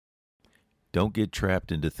Don't get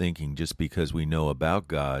trapped into thinking just because we know about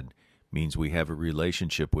God means we have a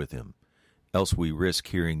relationship with Him. Else we risk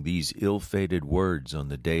hearing these ill-fated words on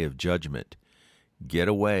the day of judgment. Get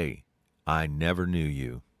away. I never knew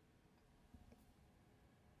you.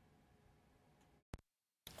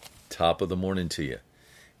 Top of the morning to you.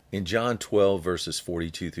 In John 12, verses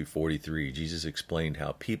 42 through 43, Jesus explained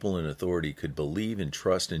how people in authority could believe and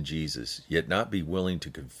trust in Jesus, yet not be willing to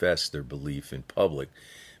confess their belief in public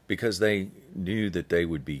because they knew that they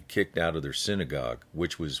would be kicked out of their synagogue,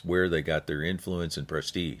 which was where they got their influence and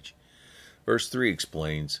prestige. Verse 3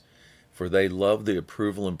 explains, "For they love the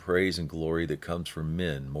approval and praise and glory that comes from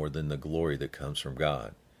men more than the glory that comes from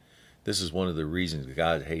God." This is one of the reasons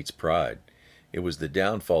God hates pride. It was the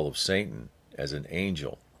downfall of Satan as an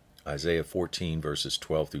angel. Isaiah 14, verses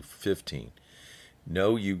 12 through 15.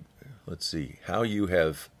 How you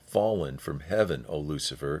have fallen from heaven, O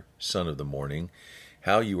Lucifer, son of the morning,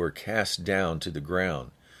 how you are cast down to the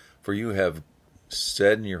ground. For you have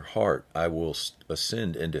said in your heart, I will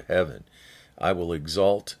ascend into heaven. I will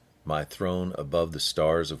exalt my throne above the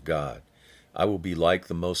stars of God. I will be like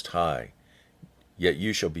the Most High. Yet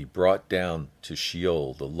you shall be brought down to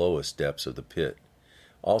Sheol, the lowest depths of the pit.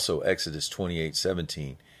 Also Exodus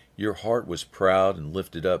 28:17. Your heart was proud and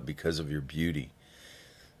lifted up because of your beauty.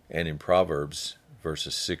 And in Proverbs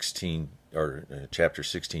chapter 16,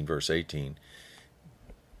 verse 18,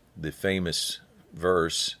 the famous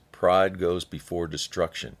verse, pride goes before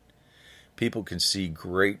destruction. People can see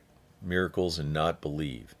great miracles and not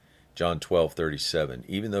believe. John 12:37.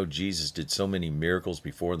 Even though Jesus did so many miracles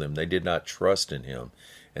before them, they did not trust in Him,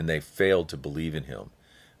 and they failed to believe in Him.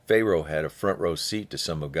 Pharaoh had a front row seat to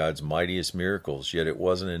some of God's mightiest miracles, yet it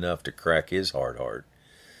wasn't enough to crack his hard heart.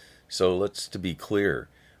 So let's be clear.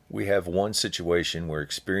 We have one situation where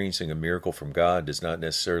experiencing a miracle from God does not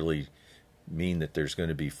necessarily mean that there's going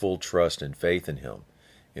to be full trust and faith in Him.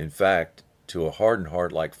 In fact, to a hardened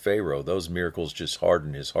heart like Pharaoh, those miracles just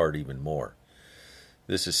harden his heart even more.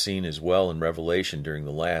 This is seen as well in Revelation during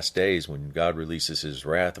the last days when God releases His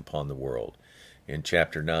wrath upon the world. In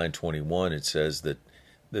chapter 9:21, it says that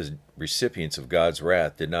the recipients of God's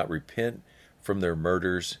wrath did not repent from their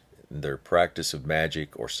murders, their practice of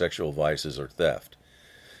magic, or sexual vices or theft.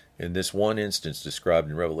 In this one instance described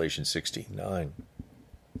in Revelation 16:9,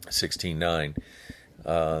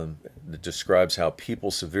 it describes how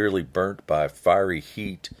people severely burnt by fiery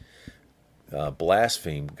heat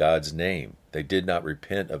blasphemed God's name. They did not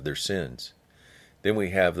repent of their sins. Then we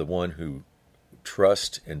have the one who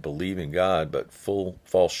trust and believe in God but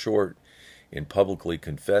fall short in publicly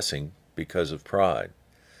confessing because of pride.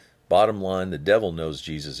 Bottom line, the devil knows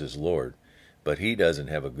Jesus is Lord, but he doesn't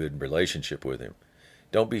have a good relationship with Him.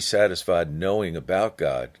 Don't be satisfied knowing about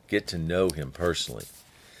God. Get to know Him personally.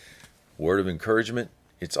 Word of encouragement,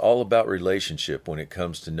 it's all about relationship when it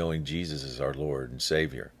comes to knowing Jesus as our Lord and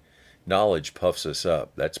Savior. Knowledge puffs us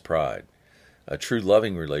up. That's pride. A true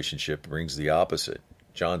loving relationship brings the opposite.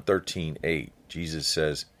 John 13:8, Jesus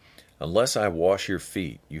says, "Unless I wash your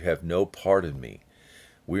feet, you have no part in me."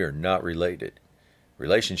 We are not related.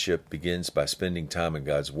 Relationship begins by spending time in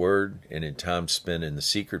God's Word and in time spent in the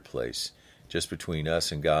secret place, just between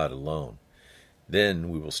us and God alone. Then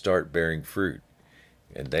we will start bearing fruit,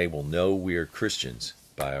 and they will know we are Christians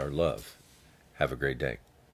by our love. Have a great day.